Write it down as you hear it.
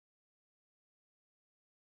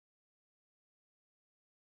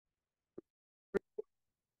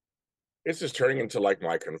It's just turning into like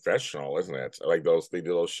my confessional, isn't it? Like those they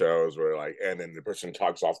do those shows where like, and then the person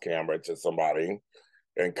talks off camera to somebody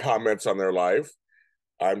and comments on their life.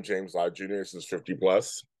 I'm James Lott Jr. This is 50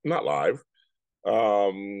 plus, not live.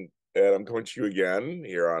 And I'm coming to you again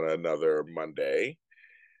here on another Monday.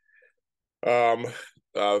 Um,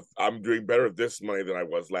 I'm doing better this Monday than I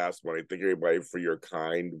was last Monday. Thank you everybody for your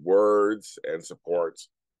kind words and support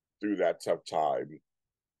through that tough time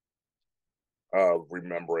of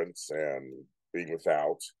remembrance and being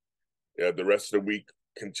without. The rest of the week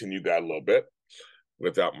continued that a little bit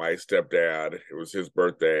without my stepdad. It was his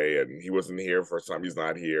birthday and he wasn't here. First time he's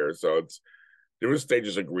not here. So it's different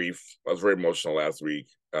stages of grief. I was very emotional last week,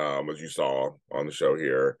 as you saw on the show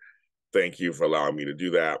here. Thank you for allowing me to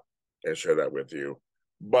do that and share that with you.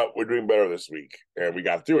 But we're doing better this week, and we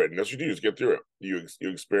got through it. And that's what you do is get through it. You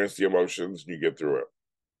experience the emotions, and you get through it.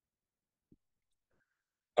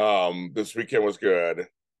 This weekend was good.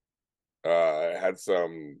 I had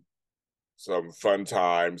some fun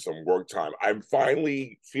time, some work time. I'm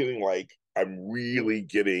finally feeling like I'm really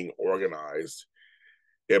getting organized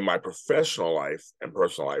in my professional life and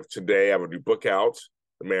personal life. Today, I have a new book out,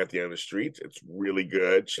 The Man at the End of the Street. It's really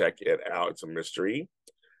good. Check it out. It's a mystery.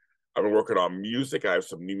 I've been working on music. I have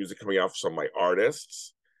some new music coming out for some of my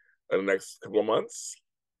artists in the next couple of months.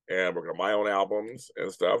 And I'm working on my own albums and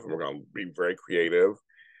stuff. And we're going to be very creative.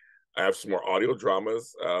 I have some more audio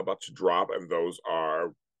dramas about to drop, and those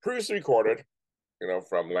are previously recorded,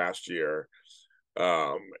 from last year.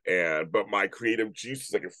 But my creative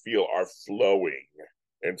juices I can feel are flowing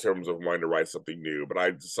in terms of wanting to write something new. But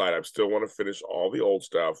I decide I still want to finish all the old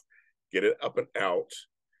stuff, get it up and out.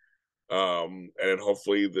 And then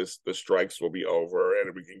hopefully the strikes will be over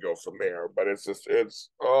and we can go from there. But these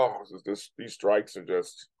strikes are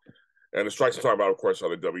just, and the strikes I'm talking about, of course, are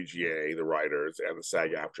the WGA, the writers, and the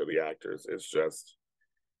SAG-AFTRA, the actors. It's just,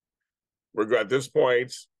 we're at this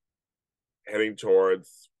point heading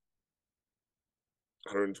towards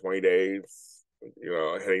 120 days,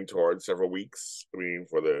 heading towards several weeks. I mean,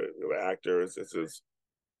 for the actors, this is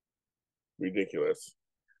ridiculous.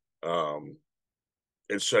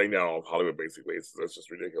 It's shutting down all of Hollywood, basically. It's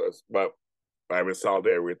just ridiculous. But I'm in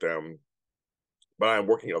solidarity with them. But I'm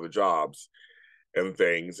working other jobs and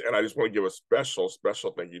things. And I just want to give a special,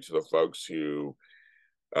 special thank you to the folks who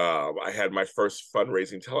I had my first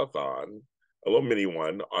fundraising telethon, a little mini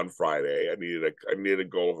one on Friday. I needed a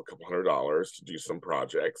goal of a couple $100 to do some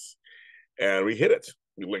projects, and we hit it.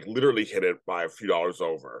 We like literally hit it by a few dollars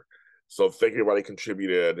over. So thank you everybody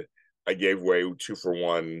contributed. I gave away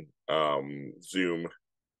 2-for-1 Zoom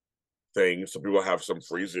thing, so people have some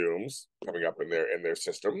free Zooms coming up in their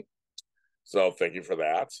system. So thank you for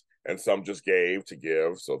that. And some just gave to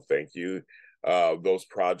give. So thank you. Those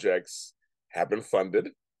projects have been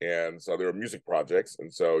funded. And so they're music projects.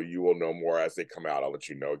 And so you will know more as they come out. I'll let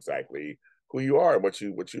you know exactly who you are and what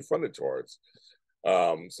you funded towards.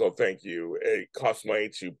 So thank you. It costs money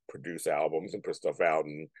to produce albums and put stuff out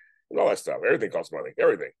and all that stuff. Everything costs money.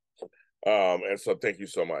 Everything. And so thank you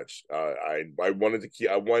so much. I wanted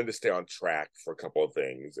to stay on track for a couple of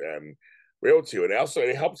things and we're able to. And also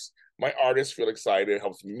it helps my artists feel excited. It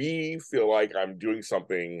helps me feel like I'm doing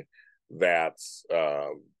something that's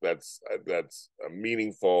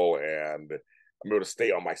meaningful, and I'm able to stay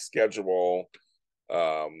on my schedule.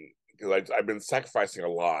 Because I've been sacrificing a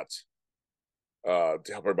lot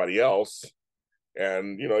to help everybody else,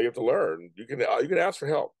 and you have to learn. You can ask for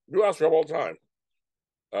help. You ask for help all the time.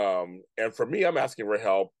 And for me, I'm asking for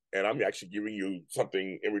help, and I'm actually giving you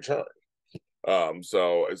something in return.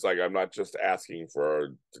 So it's like I'm not just asking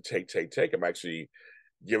to take. I'm actually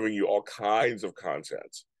giving you all kinds of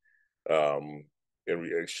content um, in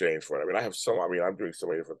exchange for it. I mean, I'm doing so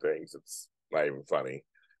many different things. It's not even funny,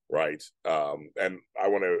 right? And I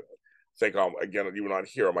want to thank again, even on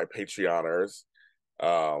here, on my Patreoners.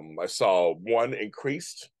 I saw one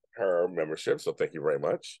increased her membership, so thank you very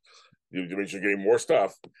much. You means you're getting more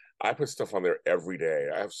stuff. I put stuff on there every day.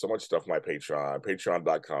 I have so much stuff on my Patreon,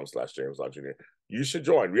 patreon.com/James Lott Jr. You should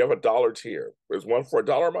join. We have $1 tier. There's one for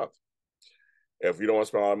 $1 a month. If you don't want to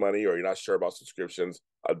spend a lot of money or you're not sure about subscriptions,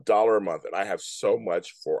 $1 a month. And I have so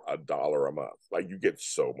much for $1 a month. Like you get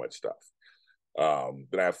so much stuff.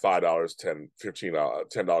 Then I have $5, 10, $15,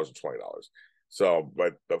 $10 and $20. So,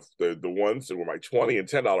 but the ones that were my 20 and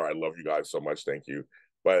 $10, I love you guys so much. Thank you.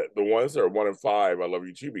 But the ones that are 1 and 5, I love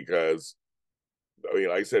you too, because I mean,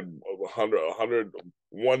 like I said,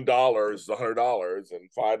 $1 is $100 and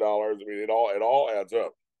 $5. I mean, it all adds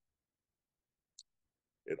up.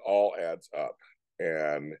 It all adds up.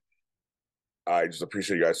 And I just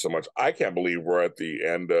appreciate you guys so much. I can't believe we're at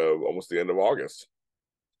almost the end of August.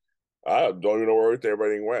 I don't even know where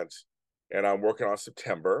everything went. and I'm working on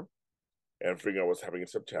September and figuring out what's happening in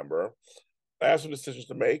September. I have some decisions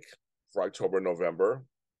to make for October, November,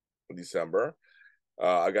 and December.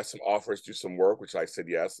 I got some offers to do some work, which I said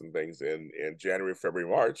yes, and things in January, February,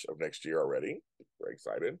 March of next year already. Very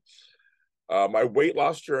excited. My weight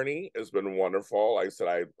loss journey has been wonderful. Like I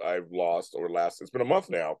said, I've lost over the last, it's been a month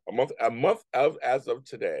now, a month of as of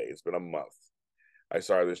today. It's been a month. I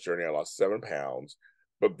started this journey. I lost 7 pounds,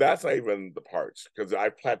 but that's not even the parts because I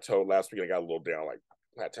plateaued last week and I got a little down, like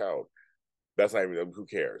plateaued. That's not even, who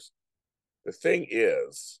cares? The thing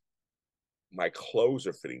is, my clothes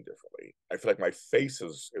are fitting differently. I feel like my face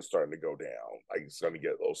is starting to go down. Like it's starting to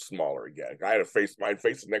get a little smaller again. I had a face, my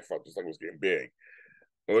face and neck felt just like it was getting big.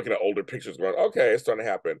 I'm looking at older pictures going, okay, it's starting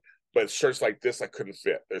to happen. But shirts like this, I couldn't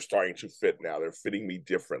fit. They're starting to fit now. They're fitting me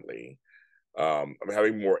differently. I'm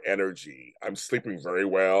having more energy. I'm sleeping very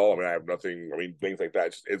well. I mean, I have nothing, I mean, things like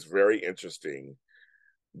that. It's very interesting,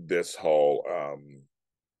 this whole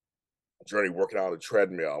journey, working out on the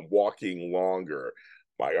treadmill. I'm walking longer.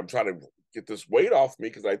 I'm trying to get this weight off me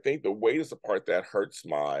because I think the weight is the part that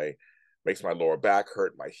makes my lower back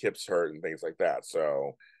hurt, my hips hurt, and things like that.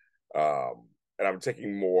 So, and I'm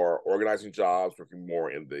taking more organizing jobs, working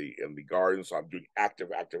more in the garden. So I'm doing active.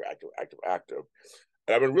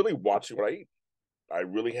 And I've been really watching what I eat. I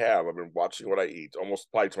really have. I've been watching what I eat,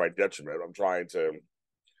 almost probably to my detriment.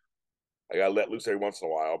 I got to let loose every once in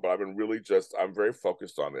a while, but I've been I'm very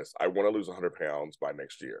focused on this. I want to lose 100 pounds by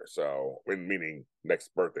next year. So, meaning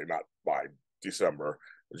next birthday, not by December,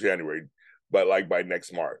 January, but like by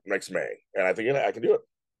next May. And I think I can do it.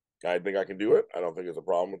 I think I can do it. I don't think it's a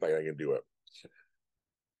problem. I think I can do it.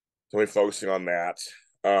 So I'm focusing on that.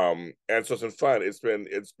 And so it's been fun.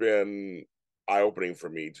 It's been eye-opening for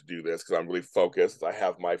me to do this because I'm really focused. I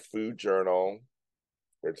have my food journal.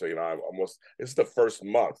 So, it's the first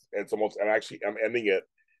month. I'm ending it.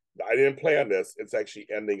 I didn't plan this. It's actually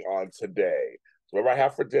ending on today. So whatever I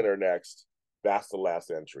have for dinner next, that's the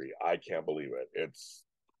last entry. I can't believe it.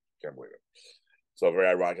 Can't believe it. So very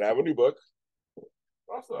ironic. I have a new book.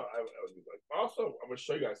 Also, I'm going to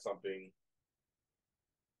show you guys something.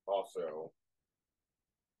 Also,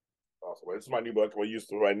 this is my new book. I'm going to use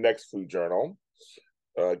for my next food journal.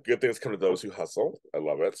 Good things come to those who hustle. I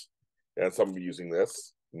love it. And so I'm using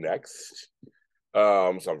this next.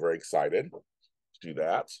 So I'm very excited to do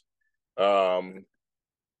that.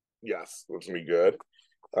 Yes, looks to be good.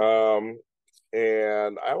 And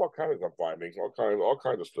I have all kinds of findings, all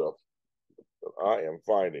kinds of stuff that I am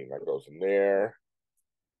finding. That goes in there.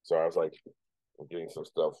 So I was like, I'm getting some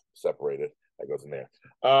stuff separated. That goes in there.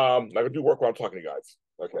 I'm gonna do work while I'm talking to you guys.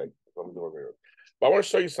 Okay, let me do work here. But I want to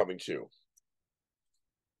show you something too.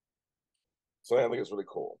 So I think it's really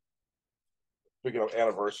cool. Speaking of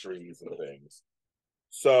anniversaries and things.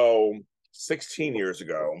 So 16 years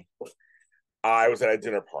ago, I was at a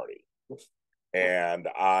dinner party. And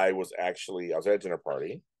I was at a dinner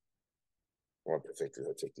party. I want to take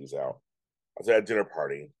these out. I was at a dinner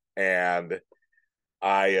party and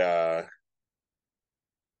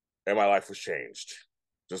and my life was changed.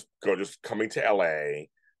 Just coming to LA,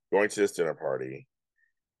 going to this dinner party,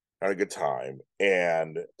 had a good time,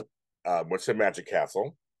 and went to Magic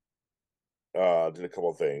Castle. Did a couple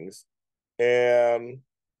of things, and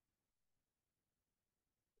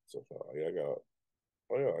so yeah, I got.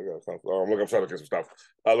 Oh yeah, I got. I'm trying to look at some stuff.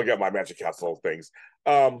 Look at my Magic Castle things.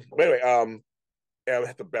 But anyway, and I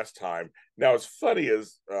had the best time. Now, what's funny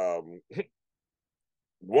is one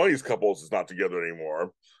of these couples is not together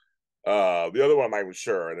anymore. The other one I'm not even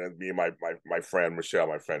sure, and then me and my friend Michelle,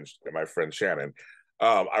 my friend Shannon.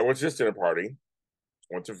 I went to this dinner party,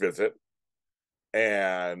 went to visit,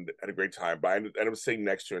 and had a great time. But I ended up sitting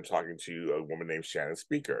next to and talking to a woman named Shannon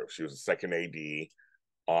Speaker. She was a second AD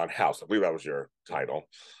on House. I believe that was your title.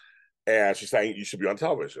 And she's saying you should be on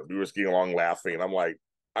television. We were just getting along laughing, and I'm like,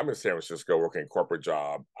 I'm in San Francisco working a corporate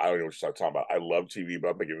job. I don't know what you're talking about. I love TV, but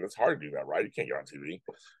I'm thinking it's hard to do that, right? You can't get on TV.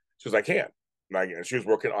 She was, I can't. And she was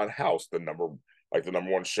working on House, the number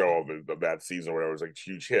one show of that season, or whatever. It was like a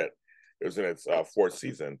huge hit. It was in its fourth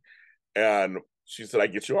season. And she said, I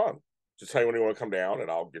get you on. Just tell me when you want to come down and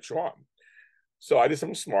I'll get you on. So I did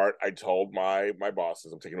something smart. I told my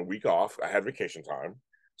bosses I'm taking a week off. I had vacation time.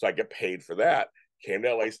 So I get paid for that. Came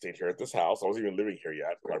to LA, stayed here at this house. I wasn't even living here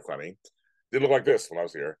yet. Kind of funny. Didn't look like this when I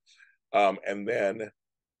was here. And then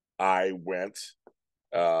I went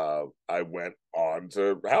on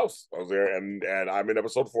to House. I was there, and I'm in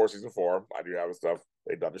episode 4, season 4. I do have stuff.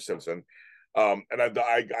 They Dr. Simpson. And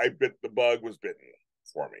I bit the bug was bitten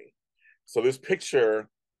for me. So this picture,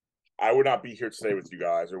 I would not be here today with you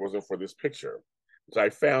guys if it wasn't for this picture, which I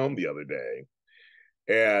found the other day.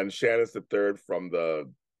 And Shannon's the third from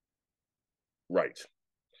the Right.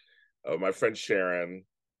 My friend Sharon,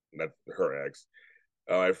 not her ex,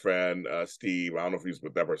 my friend Steve, I don't know if he's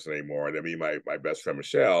with that person anymore, and I mean my best friend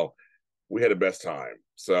Michelle, we had the best time.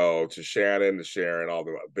 So to Shannon, to Sharon, all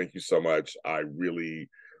the thank you so much. I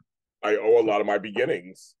owe a lot of my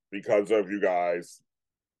beginnings because of you guys.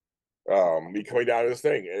 Me coming down to this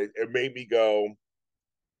thing, it made me go.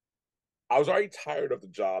 I was already tired of the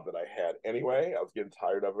job that I had anyway. I was getting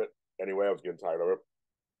tired of it anyway. I was getting tired of it,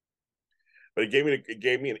 but it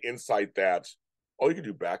gave me an insight that oh, you could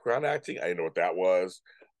do background acting. I didn't know what that was.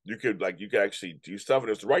 You could actually do stuff, and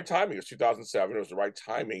it was the right timing. It was 2007. It was the right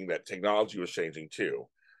timing that technology was changing too.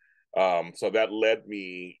 So that led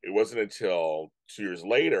me. It wasn't until 2 years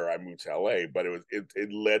later I moved to LA, but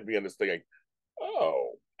it led me on this thing like,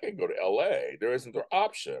 oh, I can go to LA. There isn't an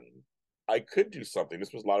option. I could do something.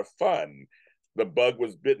 This was a lot of fun. The bug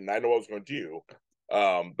was bitten. I know what I was going to do.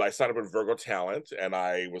 But I signed up with Virgo Talent, and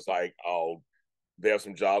I was like, "I'll they have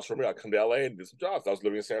some jobs for me. I'll come to LA and do some jobs." I was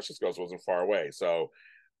living in San Francisco, so it wasn't far away. So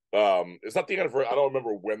it's not the end of it. I don't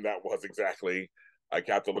remember when that was exactly. I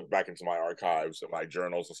have to look back into my archives and my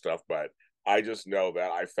journals and stuff, but I just know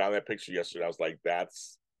that I found that picture yesterday. I was like,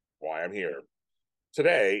 that's why I'm here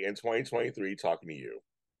today in 2023 talking to you.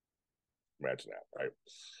 Imagine that,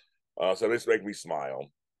 right? So this makes me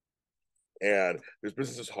smile. And this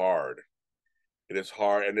business is hard. It is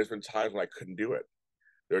hard, and there's been times when I couldn't do it.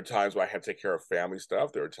 There are times when I had to take care of family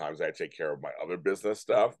stuff. There are times I had to take care of my other business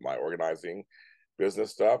stuff, my organizing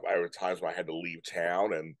business stuff. I had times when I had to leave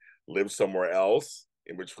town and live somewhere else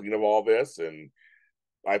in between of all this. And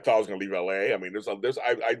I thought I was going to leave LA. I mean,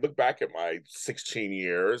 I look back at my 16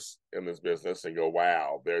 years in this business and go,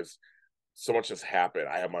 wow, there's so much has happened.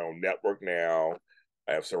 I have my own network now.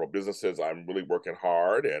 I have several businesses. I'm really working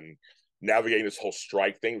hard and navigating this whole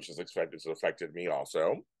strike thing, which has affected me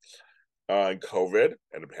also. And COVID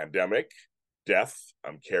and the pandemic, death,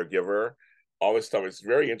 I'm caregiver, all this stuff. It's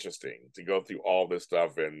very interesting to go through all this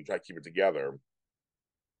stuff and try to keep it together.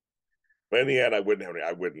 But in the end, I wouldn't have any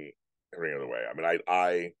other way. I mean,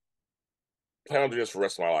 I plan on doing this for the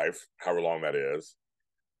rest of my life, however long that is.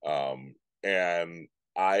 And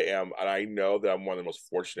I know that I'm one of the most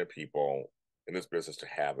fortunate people in this business to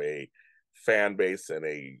have a fan base and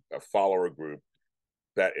a follower group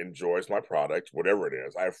that enjoys my product, whatever it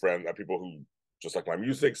is. I have people who just like my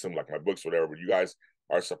music, some like my books, whatever. But you guys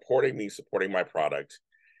are supporting me, supporting my product,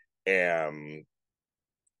 and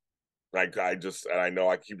I know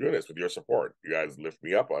I keep doing this with your support. You guys lift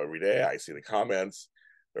me up every day. I see the comments;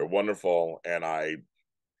 they're wonderful, and I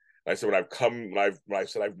said when I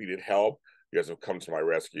said I've needed help, you guys have come to my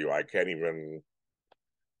rescue. I can't even.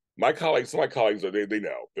 Some of my colleagues, they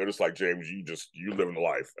know. They're just like James. You live in the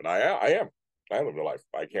life, and I am. I live the life.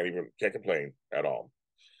 I can't complain at all.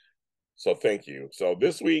 So thank you. So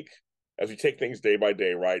this week, as we take things day by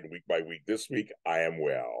day, right, and week by week, this week I am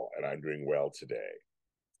well, and I'm doing well today.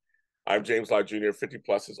 I'm James Lott Jr. 50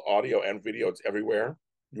 Plus is audio and video. It's everywhere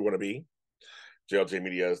you want to be. JLJ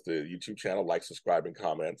Media is the YouTube channel. Like, subscribe, and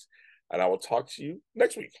comment. And I will talk to you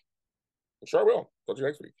next week. I'm sure I will. Talk to you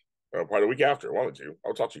next week. Or probably the week after. One of you.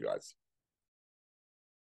 I'll talk to you guys.